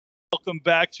Welcome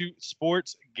back to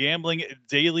Sports Gambling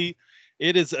Daily.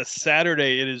 It is a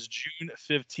Saturday. It is June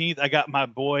 15th. I got my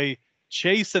boy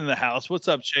Chase in the house. What's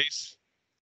up, Chase?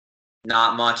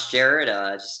 Not much, Jared.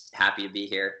 Just happy to be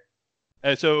here.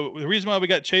 So the reason why we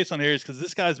got Chase on here is because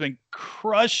this guy's been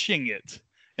crushing it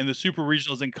in the super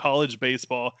regionals in college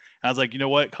baseball. And I was like, you know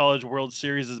what? College World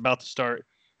Series is about to start.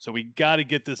 So we got to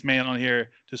get this man on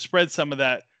here to spread some of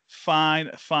that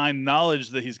fine knowledge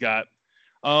that he's got.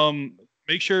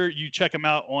 Make sure you check him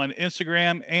out on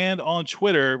Instagram and on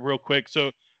Twitter real quick.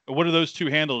 So what are those two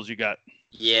handles you got?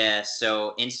 Yeah,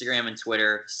 so Instagram and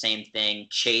Twitter, same thing.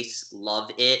 Chase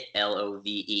Love It,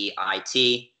 Loveit.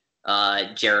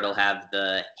 Jared will have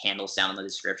the handles down in the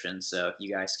description, so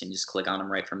you guys can just click on them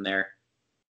right from there.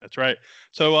 That's right.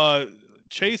 So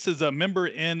Chase is a member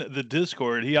in the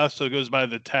Discord. He also goes by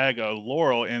the tag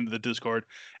Laurel in the Discord.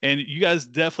 And you guys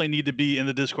definitely need to be in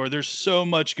the Discord. There's so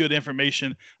much good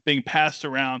information being passed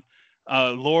around.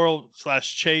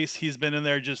 Laurel/Chase, he's been in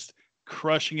there just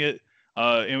crushing it.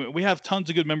 And we have tons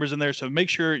of good members in there. So make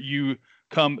sure you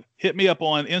come hit me up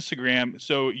on Instagram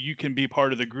so you can be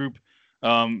part of the group.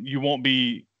 You won't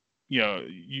be,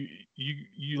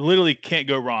 you literally can't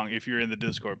go wrong if you're in the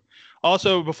Discord.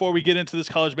 Also, before we get into this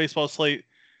college baseball slate,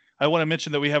 I want to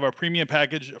mention that we have our premium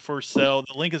package for sale.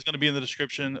 The link is going to be in the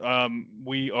description.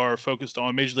 We are focused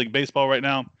on Major League Baseball right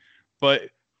now.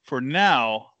 But for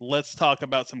now, let's talk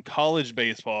about some college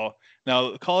baseball.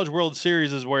 Now, the College World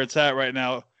Series is where it's at right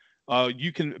now.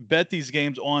 You can bet these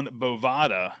games on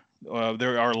Bovada.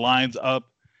 There are lines up.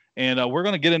 And we're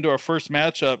going to get into our first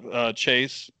matchup,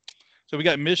 Chase. So we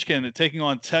got Michigan taking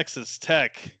on Texas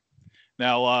Tech.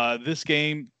 Now, this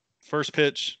game, first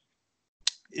pitch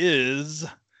is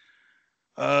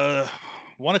 1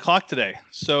 o'clock today.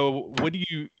 So what do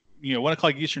you 1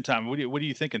 o'clock Eastern time? What are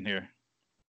you thinking here?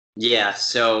 Yeah,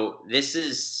 so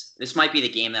this might be the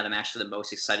game that I'm actually the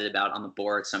most excited about on the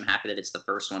board. So I'm happy that it's the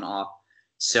first one off.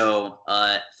 So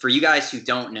for you guys who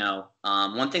don't know,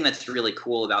 one thing that's really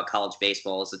cool about college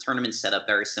baseball is the tournament's set up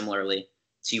very similarly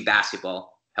to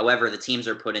basketball. However, the teams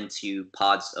are put into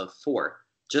pods of 4.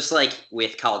 Just like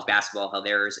with college basketball, how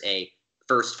there's a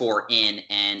first 4 in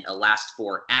and a last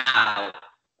 4 out,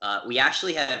 we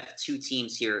actually have 2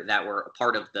 teams here that were a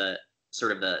part of the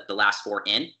last 4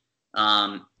 in.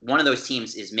 One of those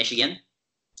teams is Michigan.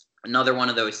 Another one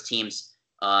of those teams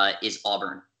is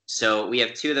Auburn. So we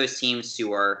have 2 of those teams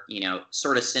who are,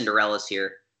 sort of Cinderellas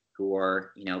here, who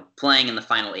are, playing in the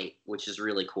final 8, which is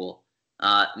really cool.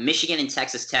 Michigan and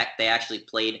Texas Tech, they actually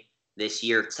played this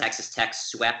year. Texas Tech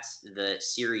swept the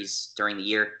series during the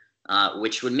year,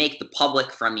 which would make the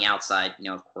public from the outside,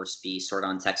 of course, be sort of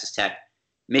on Texas Tech.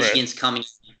 Michigan's coming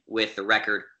with a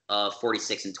record of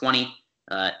 46-20.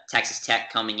 Texas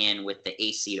Tech coming in with the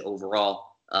 8th seed overall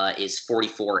is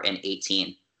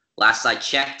 44-18. Last I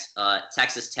checked,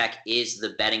 Texas Tech is the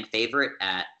betting favorite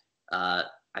at, I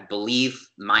believe,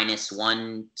 minus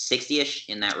 160-ish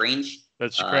in that range.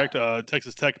 That's correct.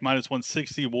 Texas Tech minus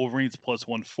 160, Wolverines plus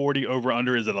 140. Over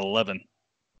under is at 11.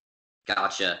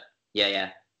 Gotcha.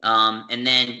 Yeah. And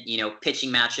then,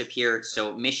 pitching matchup here.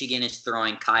 So Michigan is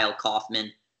throwing Kyle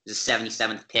Kaufman, the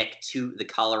 77th pick, to the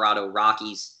Colorado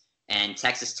Rockies. And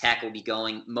Texas Tech will be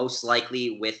going most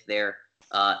likely with their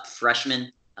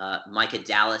freshman, Micah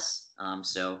Dallas.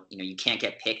 So, you can't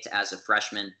get picked as a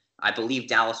freshman. I believe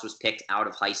Dallas was picked out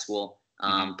of high school.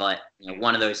 But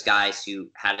one of those guys who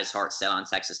had his heart set on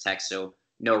Texas Tech, so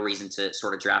no reason to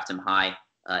sort of draft him high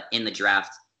in the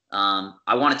draft.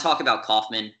 I want to talk about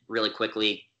Kaufman really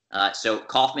quickly. So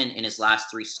Kaufman in his last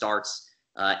 3 starts,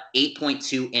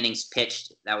 8.2 innings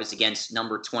pitched. That was against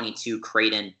number 22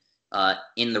 Creighton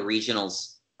in the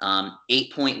regionals.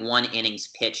 8.1 innings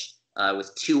pitched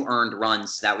with 2 earned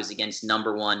runs. That was against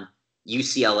number 1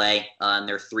 UCLA in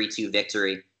their 3-2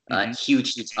 victory.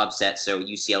 Huge upset. So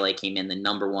UCLA came in the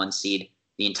number 1 seed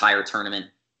the entire tournament.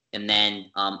 And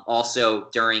then also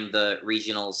during the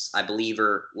regionals, I believe,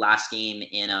 or last game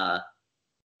in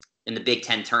the Big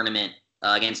Ten tournament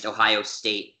against Ohio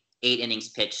State, 8 innings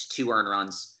pitched, 2 earned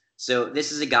runs. So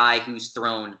this is a guy who's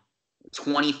thrown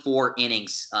 24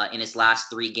 innings in his last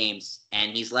 3 games,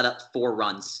 and he's let up 4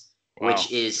 runs,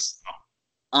 which is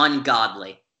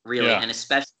ungodly, really, and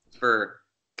especially for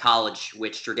college,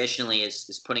 which traditionally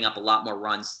is putting up a lot more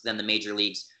runs than the major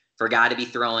leagues. For a guy to be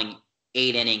throwing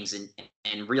 8 innings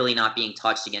and really not being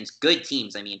touched against good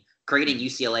teams. I mean, Creighton,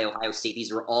 UCLA, Ohio State,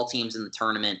 these were all teams in the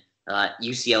tournament.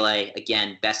 UCLA,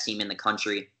 again, best team in the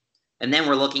country. And then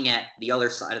we're looking at the other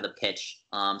side of the pitch.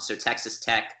 So Texas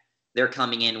Tech, they're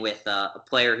coming in with a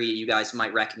player who you guys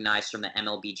might recognize from the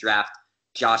MLB draft.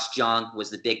 Josh Jung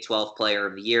was the Big 12 Player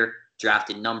of the Year.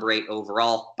 drafted number 8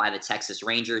 overall by the Texas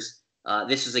Rangers.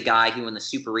 This was a guy who in the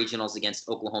Super Regionals against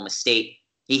Oklahoma State,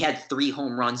 he had 3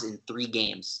 home runs in 3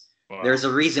 games. Wow. There's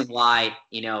a reason why,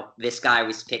 this guy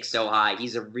was picked so high.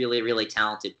 He's a really, really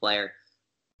talented player.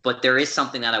 But there is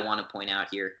something that I want to point out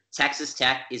here. Texas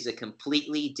Tech is a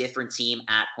completely different team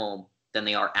at home than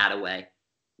they are at away.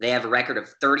 They have a record of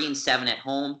 30-7 at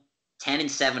home,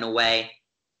 10-7 away,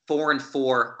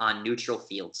 4-4 on neutral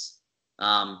fields.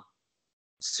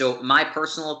 So my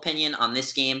personal opinion on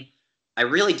this game, I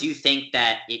really do think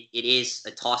that it is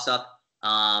a toss-up.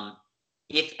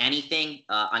 If anything,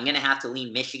 I'm going to have to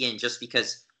lean Michigan just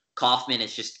because Kaufman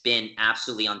has just been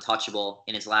absolutely untouchable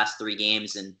in his last 3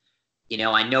 games. And,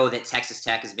 I know that Texas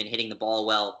Tech has been hitting the ball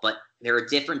well, but they're a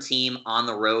different team on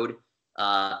the road.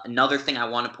 Another thing I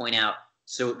want to point out,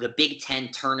 so the Big Ten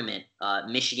tournament,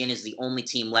 Michigan is the only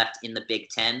team left in the Big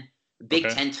Ten. The Big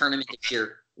Ten tournament this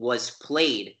year was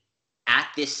played at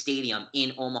this stadium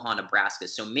in Omaha, Nebraska.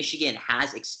 So Michigan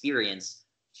has experience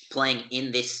playing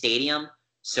in this stadium.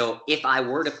 So if I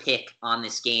were to pick on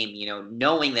this game,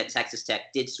 knowing that Texas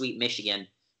Tech did sweep Michigan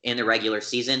in the regular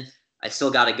season, I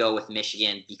still got to go with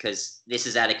Michigan because this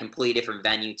is at a completely different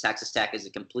venue. Texas Tech is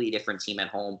a completely different team at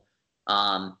home.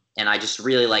 And I just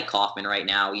really like Kaufman right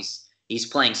now. He's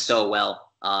playing so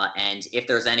well. And if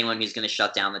there's anyone who's going to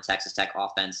shut down the Texas Tech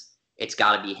offense, it's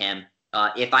got to be him.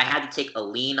 If I had to take a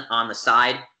lean on the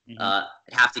side, I'd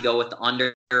have to go with the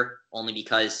under, only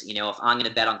because, if I'm going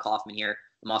to bet on Kaufman here,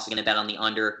 I'm also going to bet on the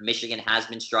under. Michigan has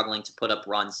been struggling to put up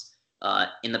runs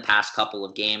in the past couple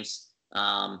of games.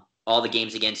 All the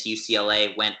games against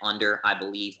UCLA went under, I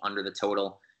believe, under the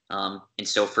total. And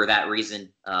so for that reason,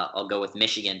 I'll go with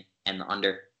Michigan and the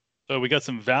under. So we got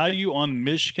some value on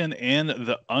Michigan and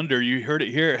the under. You heard it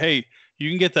here. Hey, you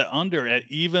can get the under at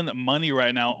even money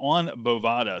right now on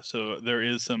Bovada. So there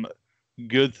is some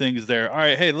good things there. All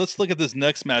right, hey, let's look at this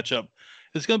next matchup.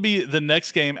 It's going to be the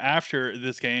next game after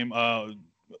this game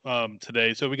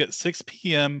today. So we got 6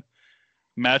 p.m.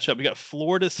 matchup. We got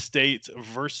Florida State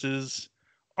versus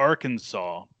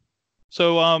Arkansas.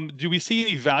 So do we see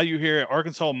any value here at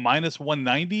Arkansas minus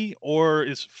 190, or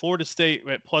is Florida State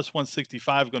at plus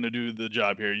 165 going to do the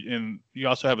job here? And you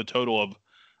also have a total of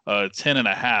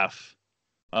 10.5.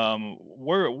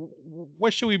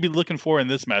 What should we be looking for in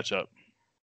this matchup?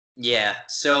 Yeah,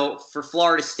 so for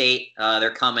Florida State,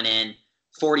 they're coming in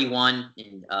 41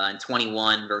 and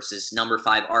 21 versus number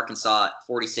 5 Arkansas at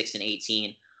 46 and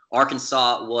 18.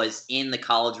 Arkansas was in the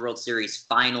College World Series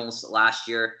finals last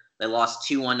year. They lost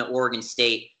 2-1 to Oregon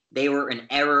State. They were an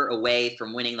error away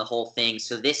from winning the whole thing.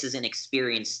 So this is an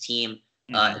experienced team.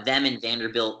 Them and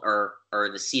Vanderbilt are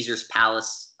the Caesars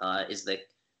Palace is the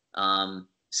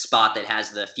spot that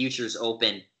has the futures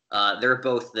open. They're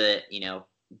both the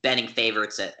betting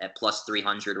favorites at plus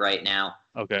 300 right now.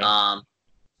 Okay.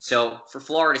 So for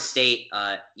Florida State,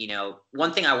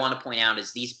 one thing I want to point out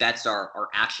is these bets are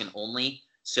action only.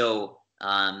 So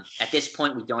at this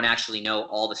point, we don't actually know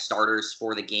all the starters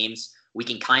for the games. We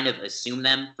can kind of assume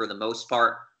them for the most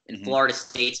part. In Florida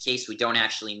State's case, we don't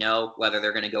actually know whether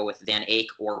they're going to go with Van Eyck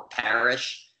or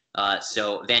Parrish.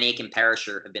 So Van Eyck and Parrish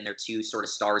have been their 2 sort of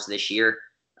stars this year.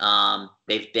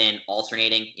 They've been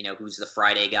alternating, who's the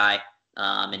Friday guy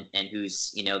and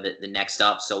who's, the next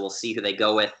up. So we'll see who they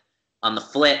go with. On the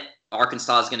flip,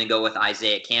 Arkansas is going to go with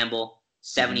Isaiah Campbell,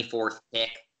 74th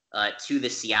pick. To the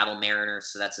Seattle Mariners,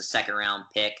 so that's a 2nd-round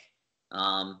pick.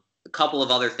 A couple of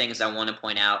other things I want to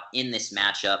point out in this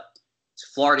matchup.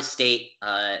 Florida State,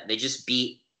 they just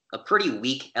beat a pretty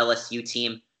weak LSU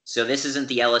team. So this isn't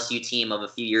the LSU team of a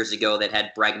few years ago that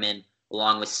had Bregman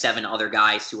along with 7 other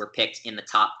guys who were picked in the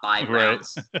top 5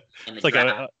 rounds. It's like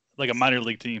a minor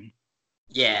league team.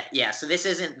 Yeah. So this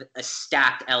isn't a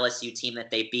stacked LSU team that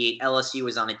they beat. LSU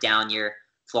was on a down year.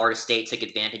 Florida State took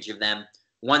advantage of them.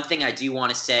 One thing I do want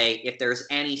to say, if there's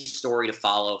any story to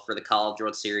follow for the College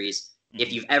World Series,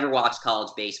 if you've ever watched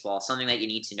college baseball, something that you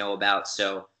need to know about.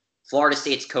 So Florida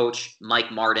State's coach,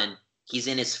 Mike Martin, he's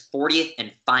in his 40th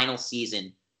and final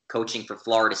season coaching for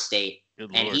Florida State.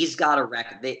 And he's got a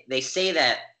record. They say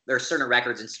that there are certain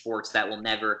records in sports that will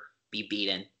never be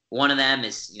beaten. One of them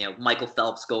is, Michael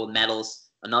Phelps gold medals.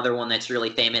 Another one that's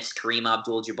really famous, Kareem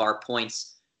Abdul-Jabbar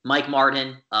points. Mike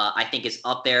Martin, I think, is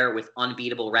up there with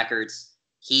unbeatable records.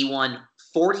 He won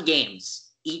 40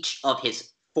 games each of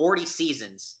his 40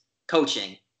 seasons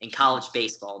coaching in college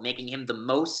baseball, making him the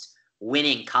most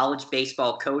winning college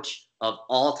baseball coach of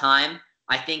all time.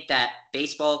 I think that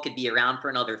baseball could be around for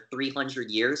another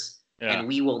 300 years, and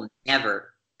we will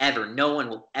never, ever, no one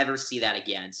will ever see that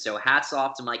again. So hats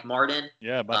off to Mike Martin.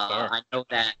 Yeah, by far. I know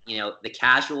that, the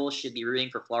casuals should be rooting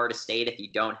for Florida State if you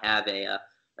don't have a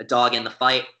dog in the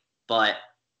fight. but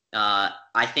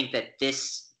I think that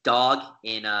this dog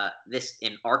in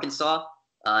Arkansas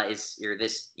this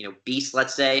beast,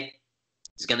 let's say,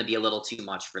 is going to be a little too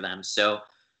much for them. So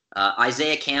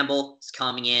Isaiah Campbell is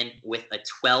coming in with a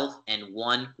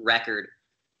 12-1 record.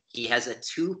 He has a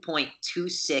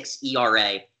 2.26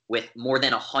 ERA with more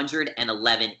than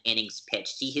 111 innings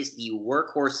pitched. He is the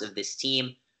workhorse of this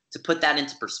team. To put that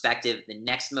into perspective, the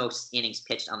next most innings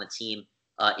pitched on the team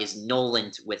is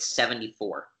Noland with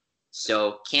 74.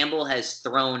 So Campbell has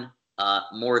thrown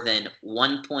more than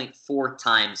 1.4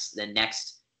 times the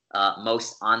next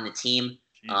most on the team.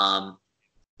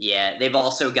 Yeah, they've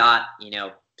also got,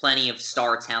 plenty of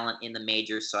star talent in the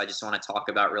majors. So I just want to talk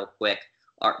about real quick.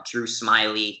 Drew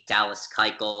Smiley, Dallas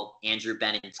Keuchel, Andrew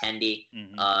Benintendi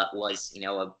was,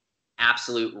 an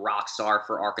absolute rock star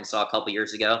for Arkansas a couple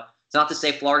years ago. It's not to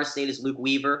say Florida State is Luke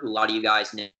Weaver, who a lot of you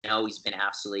guys know. He's been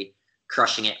absolutely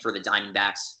crushing it for the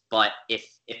Diamondbacks. But if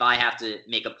I have to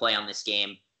make a play on this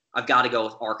game, I've got to go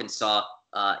with Arkansas.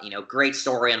 Great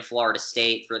story on Florida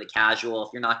State for the casual.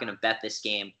 If you're not going to bet this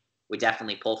game, we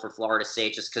definitely pull for Florida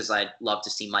State just because I'd love to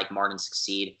see Mike Martin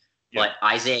succeed. Yep. But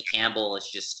Isaiah Campbell is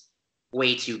just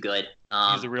way too good.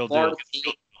 He's a real Florida deal.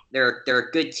 State, they're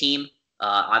a good team.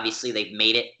 Obviously, they've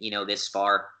made it, this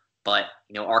far. But,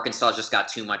 Arkansas just got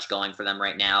too much going for them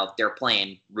right now. They're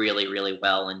playing really, really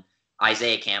well. And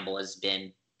Isaiah Campbell has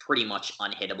been pretty much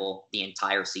unhittable the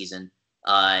entire season.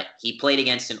 He played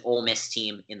against an Ole Miss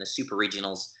team in the Super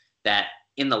Regionals that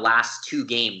in the last two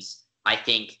games, I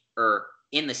think, or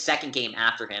in the second game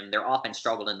after him, their offense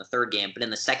struggled in the third game. But in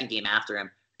the second game after him,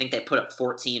 I think they put up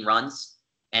 14 runs.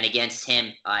 And against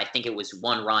him, I think it was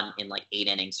 1 run in like 8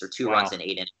 innings or 2 runs in 8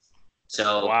 innings.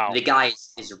 So the guy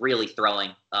is really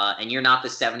throwing. And you're not the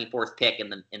 74th pick in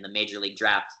the Major League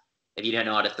Draft if you don't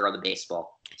know how to throw the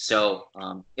baseball. So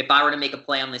if I were to make a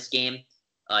play on this game,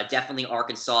 definitely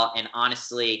Arkansas. And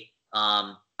honestly,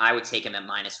 I would take him at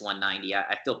 -190.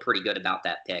 I feel pretty good about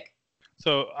that pick.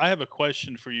 So I have a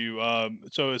question for you.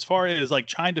 So as far as like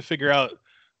trying to figure out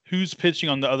who's pitching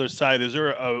on the other side, is there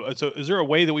a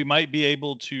way that we might be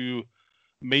able to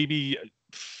maybe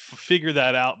figure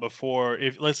that out before,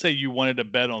 if let's say you wanted to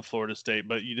bet on Florida State,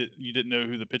 but you didn't know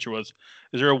who the pitcher was?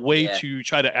 Is there a way to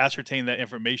try to ascertain that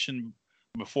information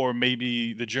before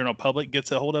maybe the general public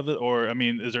gets a hold of it? Or, I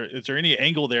mean, is there any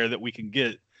angle there that we can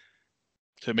get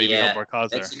to maybe help our cause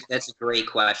there? That's a great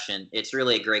question. It's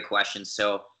really a great question.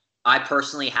 So I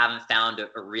personally haven't found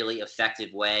a really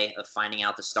effective way of finding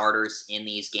out the starters in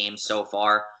these games so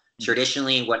far.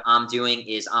 Traditionally, what I'm doing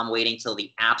is I'm waiting till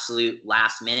the absolute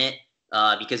last minute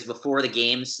because before the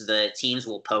games, the teams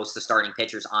will post the starting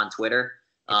pitchers on Twitter.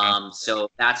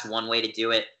 So that's one way to do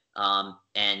it. And,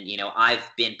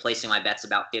 I've been placing my bets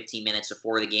about 15 minutes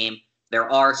before the game. There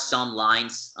are some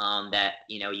lines that,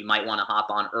 you might want to hop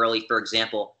on early. For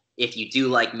example, if you do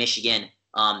like Michigan,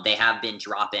 they have been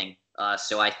dropping.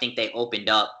 So I think they opened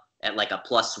up at like a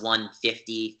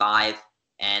 +155,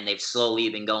 and they've slowly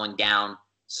been going down.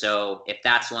 So if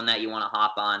that's one that you want to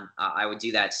hop on, I would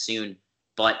do that soon.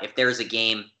 But if there's a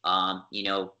game,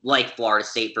 like Florida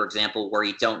State, for example, where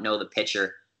you don't know the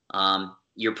pitcher,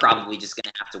 you're probably just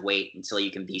going to have to wait until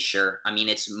you can be sure. I mean,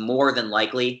 it's more than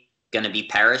likely going to be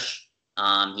Parrish.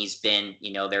 He's been,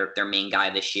 their main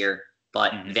guy this year.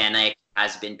 But Van Eyck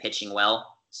has been pitching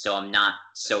well, so I'm not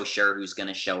so sure who's going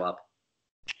to show up.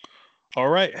 All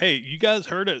right. Hey, you guys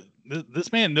heard it.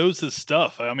 This man knows his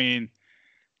stuff. I mean,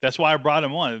 that's why I brought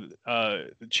him on.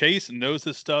 Chase knows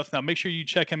his stuff. Now, make sure you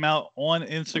check him out on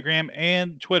Instagram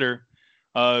and Twitter.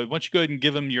 Why don't you go ahead and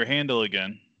give him your handle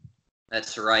again?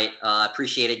 That's right.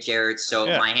 Appreciate it, Jared. So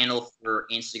my handle for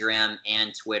Instagram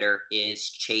and Twitter is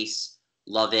Chase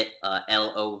Loveit,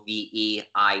 Loveit.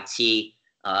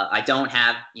 I don't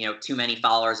have, too many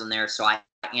followers in there, so I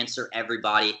answer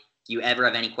everybody. If you ever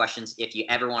have any questions, if you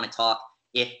ever want to talk,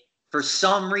 if for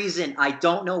some reason, I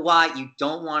don't know why you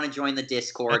don't want to join the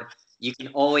Discord, you can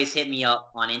always hit me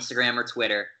up on Instagram or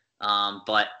Twitter.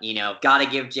 But, got to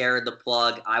give Jared the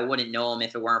plug. I wouldn't know him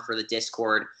if it weren't for the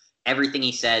Discord. Everything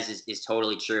he says is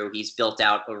totally true. He's built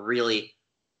out a really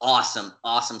awesome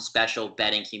special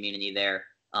betting community there.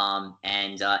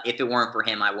 And if it weren't for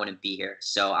him, I wouldn't be here.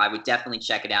 So I would definitely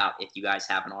check it out if you guys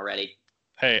haven't already.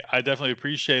 Hey, I definitely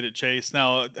appreciate it, Chase.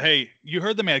 Now, hey, you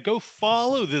heard the man. Go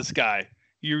follow this guy.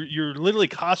 You're literally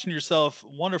costing yourself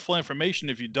wonderful information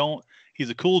if you don't. He's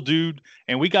a cool dude.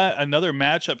 And we got another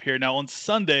matchup here. Now, on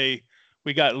Sunday,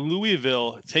 we got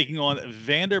Louisville taking on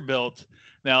Vanderbilt.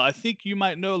 Now, I think you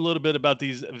might know a little bit about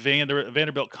these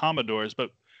Vanderbilt Commodores,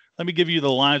 but let me give you the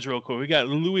lines real quick. We got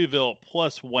Louisville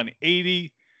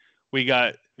 +180. We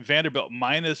got Vanderbilt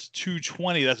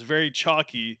 -220. That's very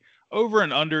chalky. Over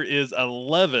and under is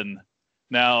 11.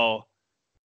 Now,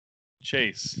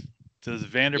 Chase, does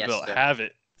Vanderbilt sir. have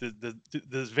it?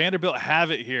 Does Vanderbilt have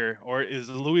it here, or is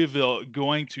Louisville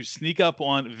going to sneak up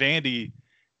on Vandy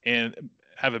and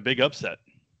have a big upset?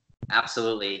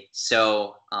 Absolutely.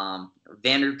 So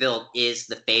Vanderbilt is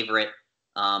the favorite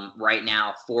right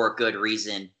now for good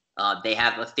reason. They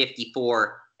have a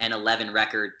 54-11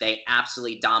 record. They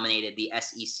absolutely dominated the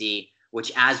SEC,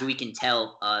 which, as we can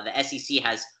tell, the SEC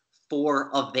has 4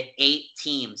 of the 8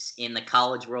 teams in the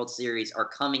College World Series are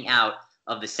coming out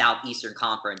of the Southeastern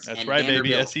Conference. That's And right,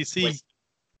 Vanderbilt baby. SEC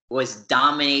was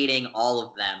dominating all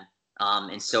of them.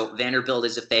 And so Vanderbilt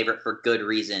is a favorite for good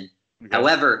reason. Okay.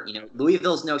 However,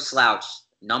 Louisville's no slouch.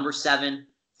 Number 7,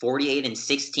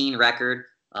 48-16 record.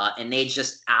 And they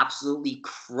just absolutely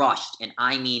crushed, and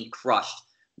I mean crushed,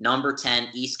 number 10,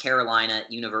 East Carolina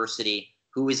University,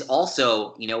 who is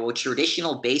also, a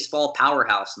traditional baseball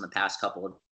powerhouse in the past couple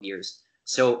of years.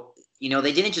 So,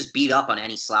 they didn't just beat up on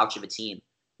any slouch of a team.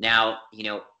 Now,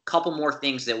 a couple more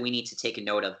things that we need to take a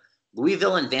note of.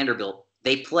 Louisville and Vanderbilt,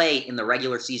 they play in the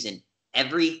regular season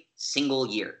every single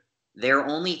year. They're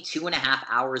only 2.5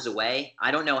 hours away.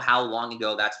 I don't know how long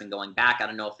ago that's been going back. I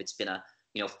don't know if it's been a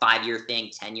 5-year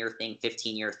thing, 10-year thing,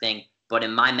 15-year thing. But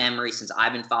in my memory, since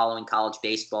I've been following college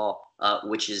baseball,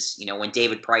 which is, when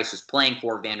David Price was playing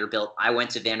for Vanderbilt, I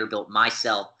went to Vanderbilt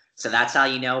myself. So that's how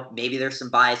maybe there's some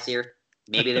bias here.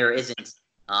 Maybe there isn't.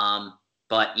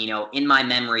 But, in my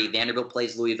memory, Vanderbilt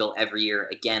plays Louisville every year.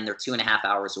 Again, they're 2.5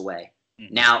 hours away.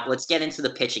 Mm-hmm. Now, let's get into the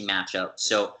pitching matchup.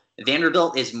 So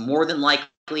Vanderbilt is more than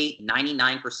likely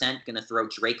 99% going to throw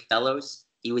Drake Fellows.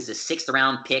 He was a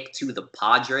 6th-round pick to the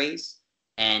Padres.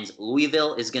 And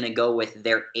Louisville is going to go with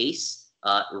their ace,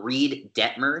 Reed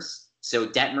Detmers. So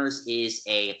Detmers is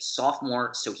a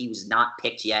sophomore, so he was not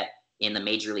picked yet in the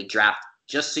Major League Draft.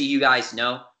 Just so you guys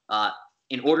know,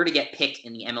 in order to get picked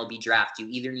in the MLB Draft, you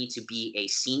either need to be a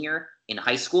senior in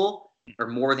high school or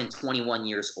more than 21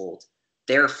 years old.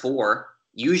 Therefore,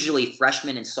 usually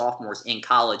freshmen and sophomores in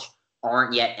college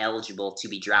aren't yet eligible to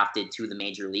be drafted to the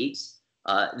major leagues.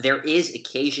 There is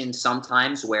occasion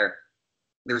sometimes where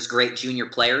there's great junior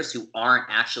players who aren't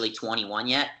actually 21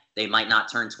 yet. They might not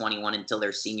turn 21 until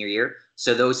their senior year.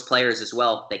 So those players as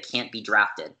well, they can't be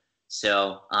drafted.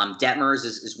 So Detmers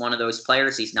is one of those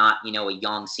players. He's not, a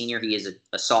young senior. He is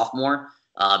a sophomore,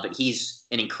 but he's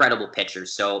an incredible pitcher.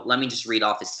 So let me just read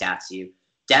off his stats to you.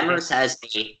 Detmers has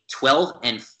a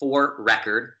 12-4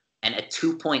 record and a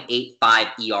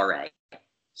 2.85 ERA.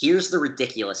 Here's the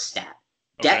ridiculous stat.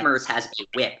 Okay. Detmers has a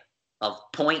whip of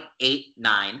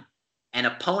 .89, and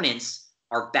opponents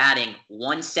are batting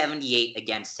 178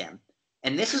 against him.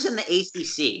 And this was in the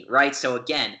ACC, right? So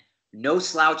again, no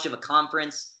slouch of a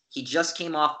conference. He just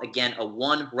came off, again, a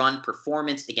 1-run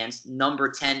performance against number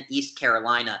 10 East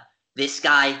Carolina. This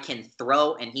guy can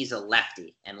throw, and he's a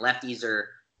lefty. And lefties are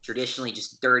traditionally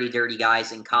just dirty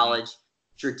guys in college.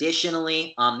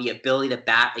 Traditionally, the ability to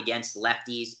bat against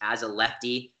lefties as a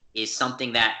lefty is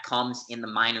something that comes in the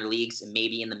minor leagues and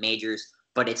maybe in the majors,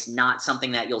 but it's not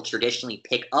something that you'll traditionally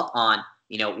pick up on,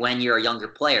 when you're a younger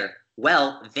player.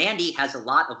 Well, Vandy has a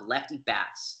lot of lefty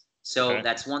bats. So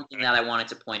That's one thing that I wanted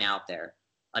to point out there.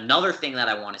 Another thing that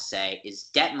I want to say is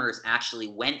Detmers actually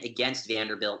went against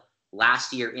Vanderbilt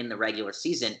last year in the regular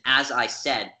season. As I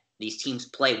said, these teams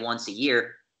play once a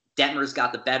year. Detmers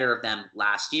got the better of them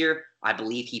last year. I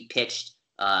believe he pitched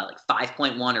like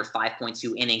 5.1 or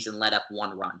 5.2 innings and let up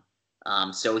 1 run.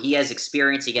 So he has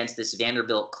experience against this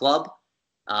Vanderbilt club.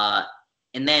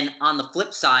 And then on the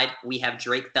flip side, we have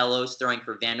Drake Fellows throwing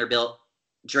for Vanderbilt.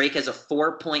 Drake has a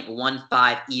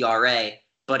 4.15 ERA,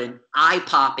 but an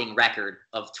eye-popping record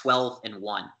of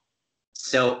 12-1.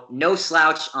 So no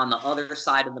slouch on the other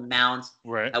side of the mound.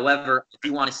 Right. However, I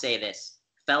do want to say this.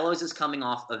 Fellows is coming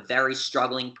off a very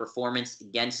struggling performance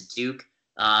against Duke.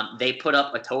 They put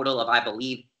up a total of, I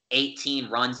believe, 18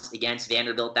 runs against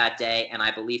Vanderbilt that day, and I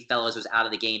believe Fellows was out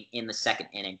of the game in the 2nd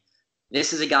inning.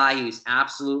 This is a guy who's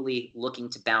absolutely looking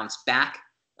to bounce back.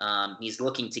 He's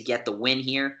looking to get the win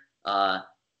here.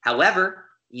 However,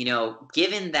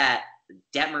 given that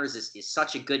Detmers is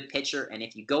such a good pitcher, and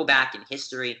if you go back in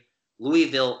history,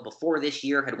 Louisville before this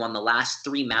year had won the last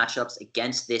 3 matchups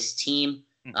against this team.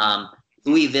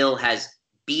 Louisville has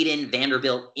beaten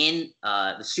Vanderbilt in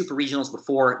the Super Regionals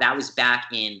before. That was back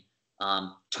in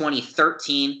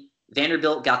 2013.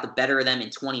 Vanderbilt got the better of them in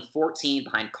 2014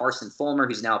 behind Carson Fulmer,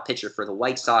 who's now a pitcher for the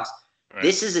White Sox. Right.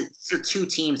 These are 2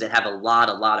 teams that have a lot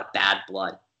of bad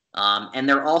blood. And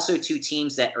they're also 2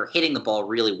 teams that are hitting the ball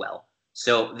really well.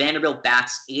 So Vanderbilt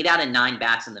bats, 8 out of 9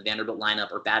 bats in the Vanderbilt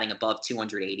lineup are batting above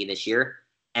 280 this year.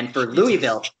 And for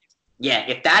Louisville, Yeah,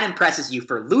 if that impresses you,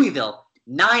 for Louisville,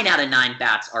 9 out of 9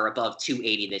 bats are above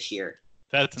 280 this year.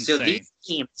 That's So insane. these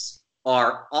teams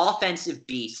are offensive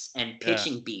beasts and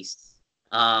pitching beasts.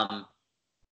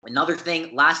 Another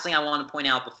thing, last thing I want to point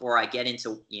out before I get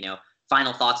into,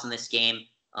 final thoughts on this game.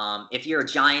 If you're a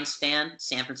Giants fan,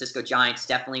 San Francisco Giants,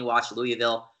 definitely watch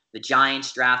Louisville. The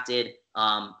Giants drafted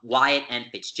Wyatt and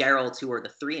Fitzgerald, who are the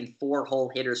 3 and 4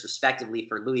 hole hitters respectively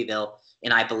for Louisville,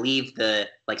 in I believe the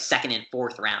second and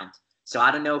fourth round. So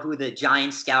I don't know who the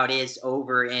Giants scout is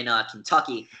over in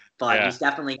Kentucky, but he's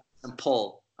definitely got some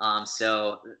pull.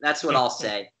 So that's what I'll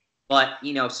say. But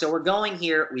so we're going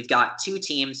here. We've got two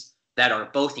teams that are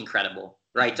both incredible,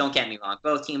 right? Don't get me wrong.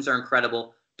 Both teams are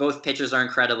incredible. Both pitchers are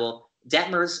incredible.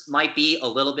 Detmers might be a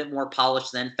little bit more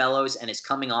polished than Fellows and is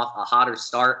coming off a hotter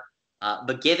start.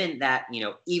 But given that,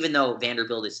 even though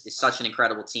Vanderbilt is such an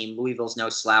incredible team, Louisville's no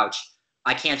slouch,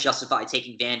 I can't justify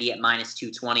taking Vandy at minus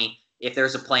 220. If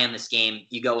there's a play in this game,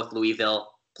 you go with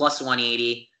Louisville plus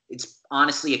 180. It's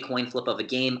honestly a coin flip of a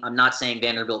game. I'm not saying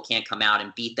Vanderbilt can't come out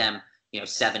and beat them,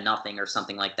 7-0 or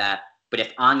something like that. But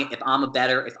if I'm a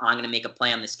bettor, if I'm going to make a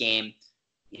play on this game,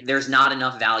 there's not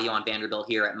enough value on Vanderbilt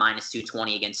here at minus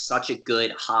 220 against such a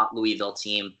good, hot Louisville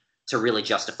team to really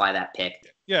justify that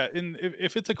pick. Yeah, and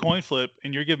if it's a coin flip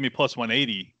and you're giving me plus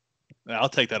 180, I'll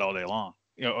take that all day long.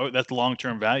 That's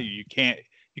long-term value. You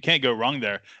can't go wrong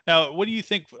there. Now, what do you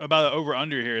think about the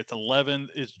over/under here? It's 11.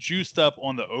 It's juiced up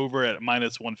on the over at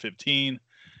minus 115.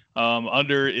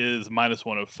 Under is minus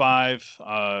 105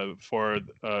 for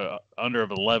under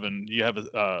of 11. You have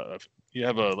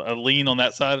a lean on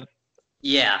that side?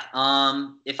 Yeah.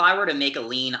 If I were to make a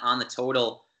lean on the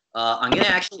total, I'm going to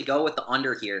actually go with the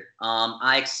under here.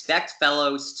 I expect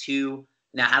Fellows to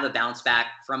now have a bounce back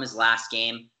from his last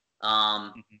game.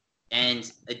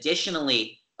 And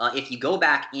additionally, if you go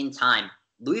back in time,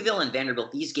 Louisville and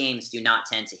Vanderbilt, these games do not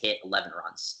tend to hit 11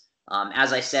 runs.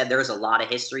 As I said, there's a lot of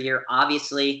history here.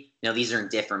 Obviously, these are in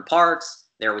different parks.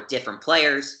 They're with different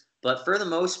players. But for the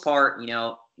most part,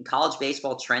 in college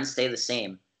baseball, trends stay the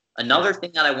same. Another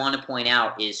thing that I want to point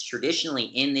out is traditionally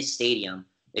in this stadium,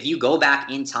 if you go back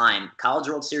in time, College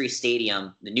World Series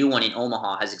Stadium, the new one in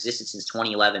Omaha, has existed since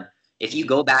 2011. If you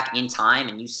go back in time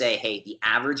and you say, hey, the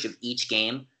average of each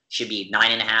game should be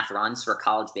 9.5 runs for a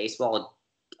college baseball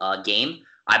game,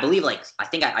 I believe, I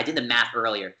think I did the math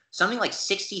earlier, something like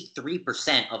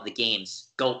 63% of the games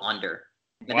go under.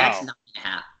 And that's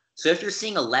 9.5. So if you're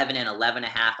seeing 11 and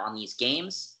 11.5 on these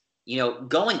games,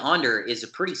 going under is a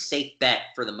pretty safe bet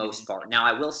for the most part. Now,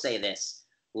 I will say this.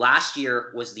 Last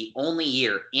year was the only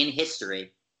year in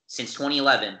history since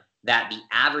 2011 that the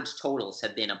average totals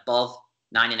have been above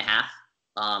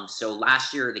 9.5. So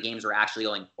last year, the games were actually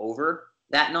going over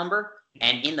that number.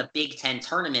 And in the Big Ten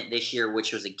tournament this year,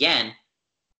 which was, again,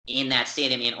 in that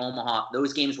stadium in Omaha,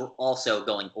 those games were also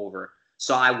going over.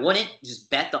 So I wouldn't just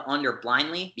bet the under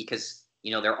blindly because,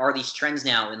 there are these trends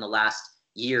now in the last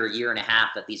year and a half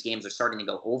that these games are starting to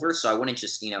go over. So I wouldn't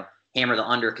just, hammer the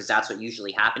under because that's what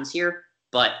usually happens here.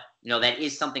 But, that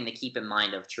is something to keep in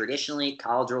mind of traditionally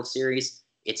College World Series.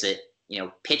 It's a,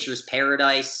 pitcher's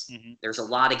paradise. There's a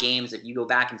lot of games. If you go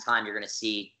back in time, you're going to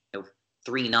see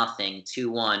 3-0,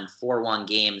 2-1, 4-1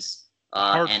 games.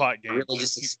 And really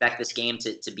just expect this game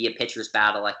to be a pitcher's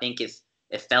battle. I think if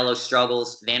Fellows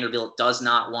struggles, Vanderbilt does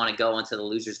not want to go into the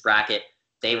loser's bracket.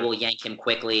 They will yank him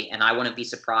quickly, and I wouldn't be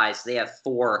surprised. They have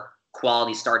 4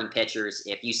 quality starting pitchers.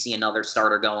 If you see another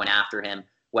starter going after him,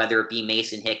 whether it be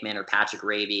Mason Hickman or Patrick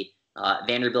Ravy,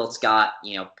 Vanderbilt's got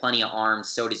plenty of arms.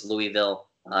 So does Louisville.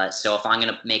 So if I'm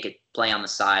going to make a play on the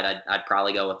side, I'd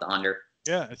probably go with the under.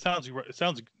 Yeah, it sounds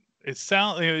like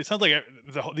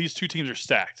these two teams are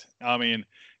stacked. I mean,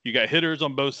 you got hitters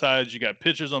on both sides, you got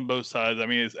pitchers on both sides. I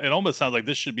mean, it almost sounds like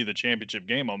this should be the championship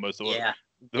game almost. Yeah.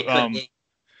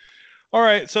 All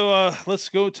right, so let's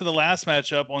go to the last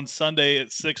matchup on Sunday at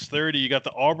 6:30. You got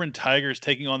the Auburn Tigers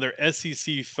taking on their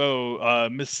SEC foe,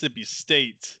 Mississippi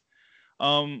State.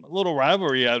 A little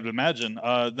rivalry, I would imagine.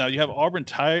 Now you have the Auburn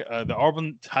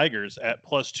Tigers at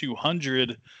plus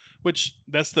 200, which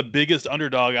that's the biggest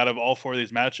underdog out of all 4 of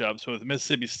these matchups. With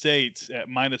Mississippi State at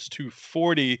minus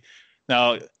 240.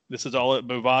 Now this is all at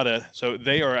Bovada, so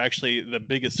they are actually the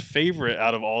biggest favorite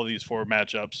out of all these 4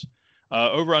 matchups.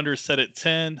 Over under set at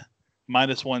 10.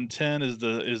 Minus 110 is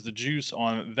the juice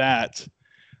on that.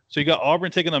 So you got Auburn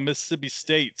taking on Mississippi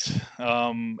State.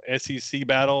 SEC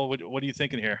battle. What are you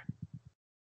thinking here?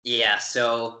 Yeah,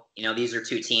 so these are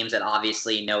 2 teams that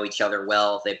obviously know each other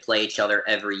well. They play each other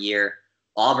every year.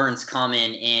 Auburn's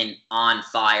coming in on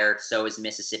fire. So is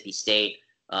Mississippi State.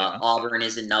 Auburn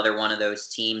is another one of those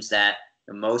teams that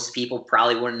most people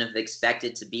probably wouldn't have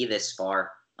expected to be this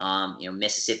far.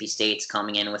 Mississippi State's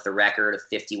coming in with a record of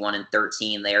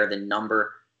 51-13. They are the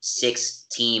number 6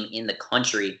 team in the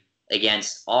country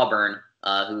against Auburn,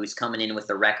 who's coming in with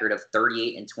a record of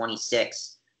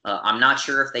 38-26. I'm not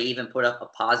sure if they even put up a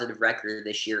positive record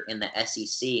this year in the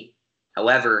SEC.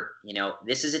 However,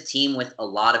 this is a team with a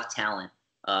lot of talent.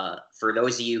 For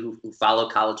those of you who follow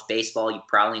college baseball, you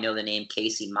probably know the name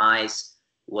Casey Mize.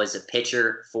 Was a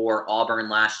pitcher for Auburn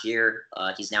last year.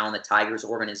 He's now in the Tigers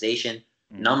organization,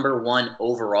 number 1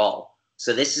 overall.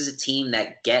 So this is a team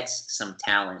that gets some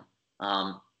talent.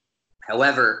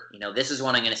 However, this is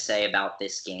what I'm going to say about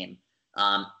this game.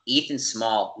 Ethan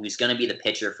Small, who's going to be the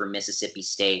pitcher for Mississippi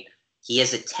State, he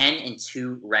has a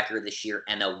 10-2 record this year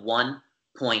and a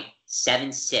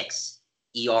 1.76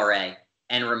 ERA.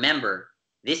 And remember,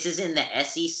 this is in the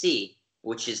SEC,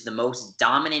 which is the most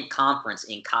dominant conference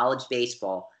in college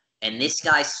baseball. And this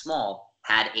guy, Small,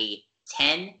 had a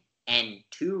 10-2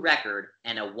 record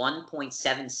and a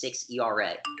 1.76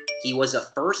 ERA. He was a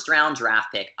first-round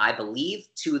draft pick, I believe,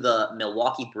 to the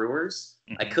Milwaukee Brewers.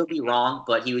 I could be wrong,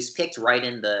 but he was picked right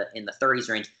in the 30s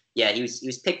range. Yeah, he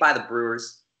was picked by the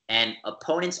Brewers, and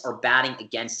opponents are batting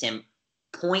against him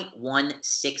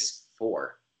 .164.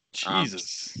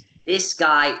 Jesus. This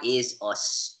guy is a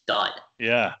stud.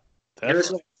 Yeah. Definitely.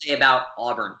 Here's what I say about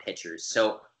Auburn pitchers.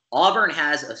 So Auburn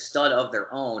has a stud of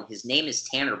their own. His name is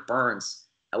Tanner Burns.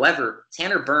 However,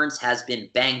 Tanner Burns has been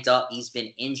banged up. He's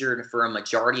been injured for a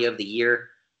majority of the year.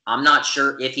 I'm not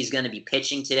sure if he's going to be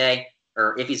pitching today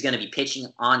or if he's going to be pitching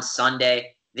on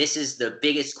Sunday. This is the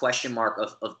biggest question mark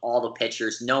of all the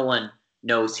pitchers. No one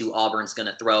knows who Auburn's going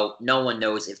to throw. No one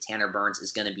knows if Tanner Burns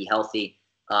is going to be healthy.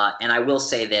 And I will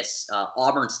say this,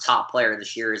 Auburn's top player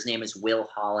this year, his name is Will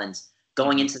Hollins.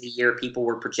 Going into the year, people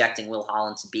were projecting Will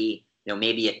Hollins to be,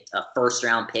 maybe a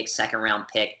first-round pick, second-round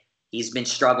pick. He's been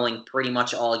struggling pretty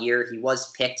much all year. He was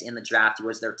picked in the draft. He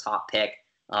was their top pick.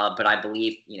 But I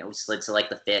believe, he slid to like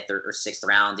the 5th or 6th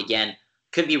round. Again,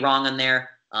 could be wrong on there.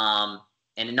 And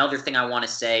another thing I want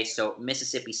to say, so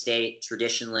Mississippi State,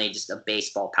 traditionally just a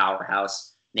baseball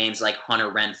powerhouse. Names like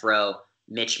Hunter Renfroe,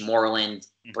 Mitch Moreland,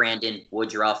 Brandon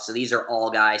Woodruff. So these are all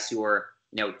guys who are,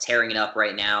 tearing it up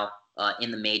right now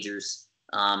in the majors.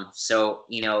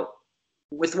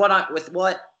 With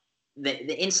what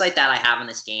the insight that I have in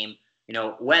this game,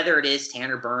 whether it is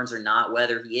Tanner Burns or not,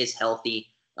 whether he is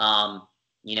healthy,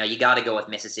 you got to go with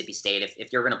Mississippi State.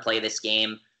 If you're going to play this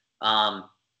game, I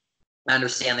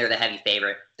understand they're the heavy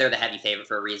favorite. They're the heavy favorite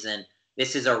for a reason.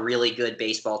 This is a really good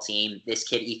baseball team. This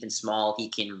kid, Ethan Small, he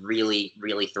can really,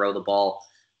 really throw the ball.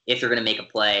 If you're going to make a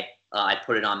play, I'd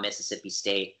put it on Mississippi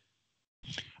State.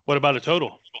 What about a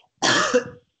total?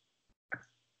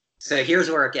 So here's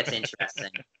where it gets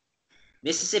interesting.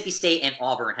 Mississippi State and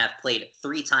Auburn have played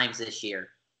 3 times this year.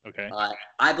 Okay.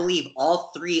 I believe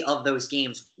all 3 of those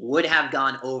games would have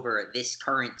gone over this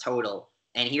current total.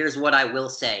 And here's what I will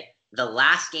say. The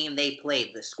last game they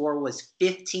played, the score was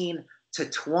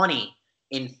 15-20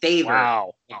 in favor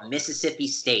of Mississippi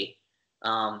State.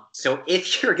 So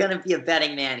if you're going to be a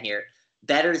betting man here,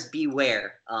 bettors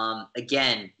beware.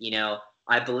 Again,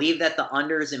 I believe that the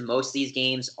unders in most of these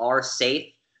games are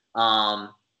safe.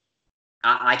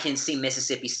 I can see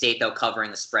Mississippi State, though,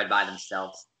 covering the spread by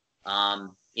themselves.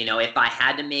 If I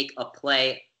had to make a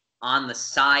play on the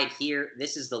side here,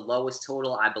 this is the lowest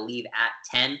total, I believe, at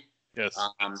 10. Yes.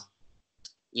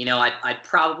 I'd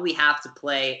probably have to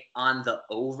play on the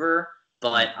over,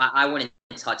 but I wouldn't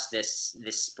touch this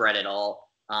spread at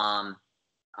all.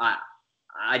 I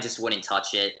just wouldn't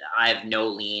touch it. I have no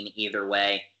lean either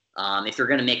way. If you're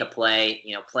going to make a play,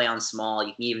 play on small.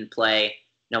 You can even play,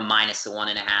 minus the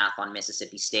 1.5 on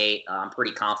Mississippi State. I'm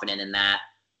pretty confident in that.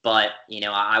 But,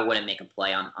 I wouldn't make a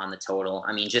play on the total.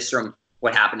 I mean, just from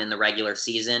what happened in the regular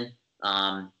season,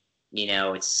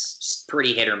 it's just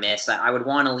pretty hit or miss. I would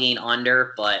want to lean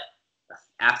under, but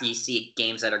after you see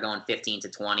games that are going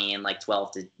 15-20 and like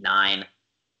 12-9,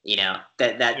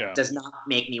 that does not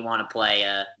make me want to play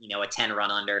a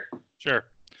 10-run under. Sure.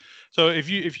 So if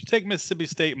you take Mississippi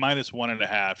State minus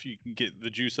 1.5, you can get the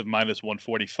juice of minus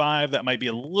 145. That might be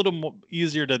a little more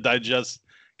easier to digest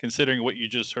considering what you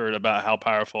just heard about how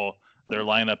powerful their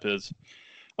lineup is.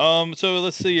 So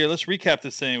let's see here. Let's recap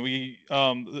this thing.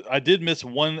 I did miss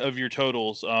one of your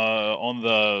totals on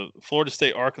the Florida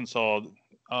State Arkansas.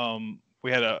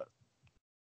 We had a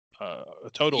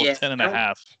total of 10.5. I don't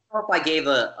know if I gave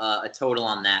a total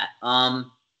on that.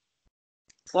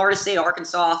 Florida State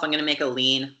Arkansas, if I'm going to make a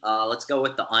lean, let's go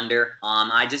with the under.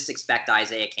 I just expect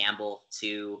Isaiah Campbell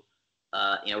to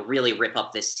really rip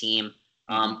up this team.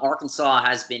 Arkansas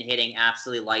has been hitting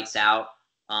absolutely lights out.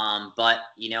 But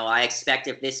I expect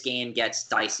if this game gets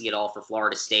dicey at all for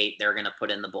Florida State, they're going to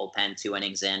put in the bullpen 2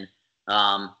 innings in.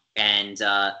 One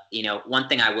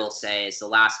thing I will say is the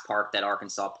last park that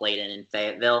Arkansas played in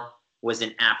Fayetteville was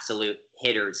an absolute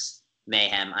hitter's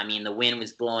mayhem. I mean, the wind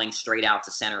was blowing straight out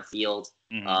to center field,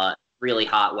 really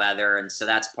hot weather. And so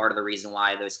that's part of the reason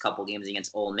why those couple games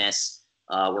against Ole Miss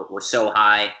were so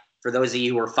high. For those of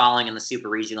you who are following in the Super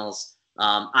Regionals,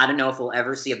 I don't know if we'll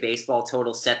ever see a baseball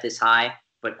total set this high,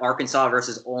 but Arkansas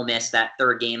versus Ole Miss, that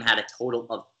third game had a total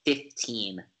of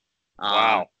 15.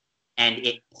 Wow. And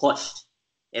it pushed.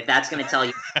 If that's going to tell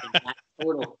you that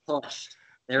total pushed,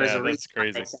 there is a reason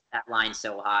why they set that line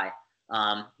so high.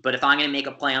 But if I'm going to make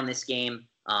a play on this game,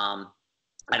 I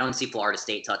don't see Florida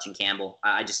State touching Campbell.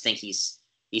 I just think he's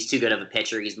too good of a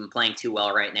pitcher. He's been playing too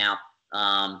well right now.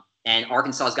 And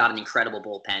Arkansas's got an incredible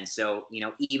bullpen. So,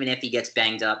 even if he gets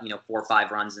banged up, 4 or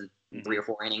 5 runs in 3 or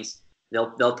 4 innings,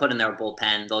 they'll put in their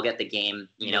bullpen. They'll get the game.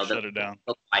 They'll shut it down.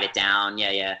 They'll quiet it down.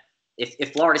 Yeah.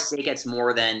 If Florida State gets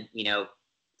more than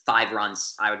 5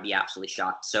 runs, I would be absolutely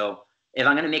shocked. So if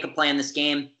I'm going to make a play in this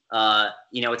game,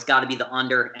 it's got to be the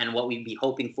under. And what we'd be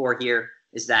hoping for here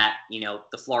is that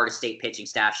the Florida State pitching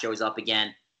staff shows up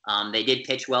again. They did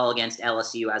pitch well against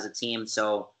LSU as a team,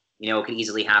 so it could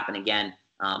easily happen again.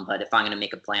 But if I'm going to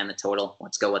make a play on the total,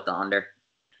 let's go with the under.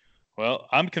 Well,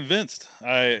 I'm convinced.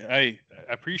 I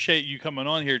appreciate you coming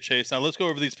on here, Chase. Now let's go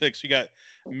over these picks. You got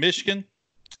Michigan.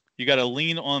 You got a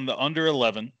lean on the under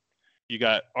 11. You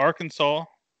got Arkansas,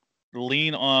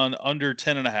 lean on under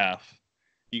 10.5.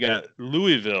 You got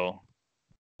Louisville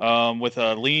with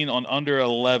a lean on under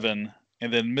 11.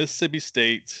 And then Mississippi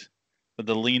State with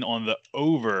the lean on the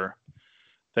over.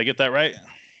 Did I get that right?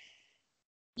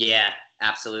 Yeah,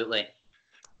 absolutely.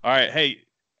 All right. Hey,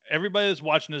 everybody that's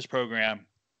watching this program,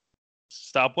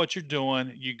 stop what you're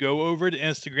doing. You go over to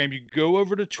Instagram, you go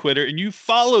over to Twitter, and you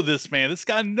follow this man. This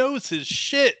guy knows his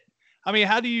shit. I mean,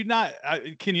 how do you not?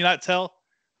 Can you not tell?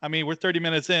 I mean, we're 30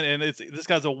 minutes in, and this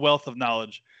guy's a wealth of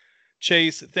knowledge.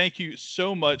 Chase, thank you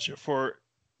so much for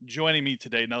joining me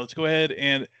today. Now let's go ahead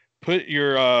and put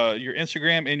your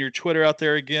Instagram and your Twitter out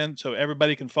there again so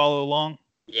everybody can follow along.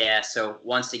 Yeah, so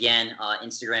once again,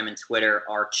 Instagram and Twitter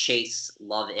are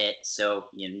chaseloveit. So,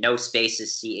 no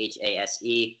spaces,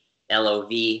 ChaseLoveit.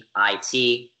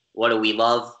 What do we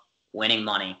love? Winning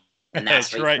money. And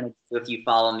that's what right. If you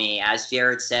follow me. As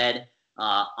Jared said,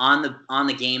 on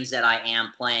the games that I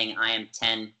am playing, I am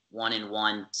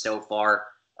 10-1-1 so far,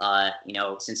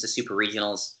 since the Super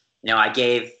Regionals. I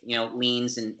gave,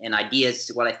 leans and ideas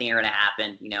to what I think are going to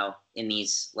happen, in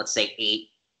these, let's say, 8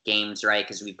 games, right?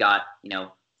 Because we've got,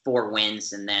 4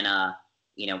 wins and then,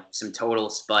 some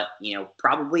totals. But,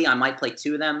 probably I might play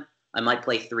 2 of them. I might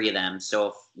play 3 of them. So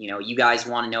if, you guys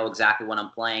want to know exactly what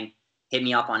I'm playing, hit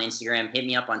me up on Instagram, hit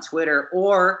me up on Twitter,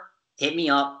 or hit me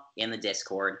up in the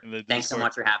Discord. Thanks so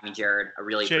much for having me, Jared. I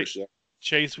really appreciate it.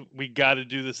 Chase, we got to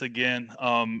do this again.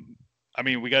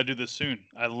 We got to do this soon.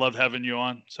 I love having you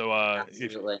on. So,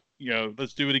 Absolutely.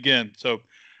 Let's do it again. So,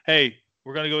 hey,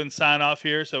 we're going to go ahead and sign off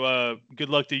here. So, good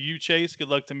luck to you, Chase. Good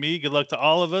luck to me. Good luck to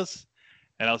all of us.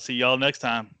 And I'll see y'all next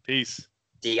time. Peace.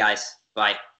 See you guys. Bye.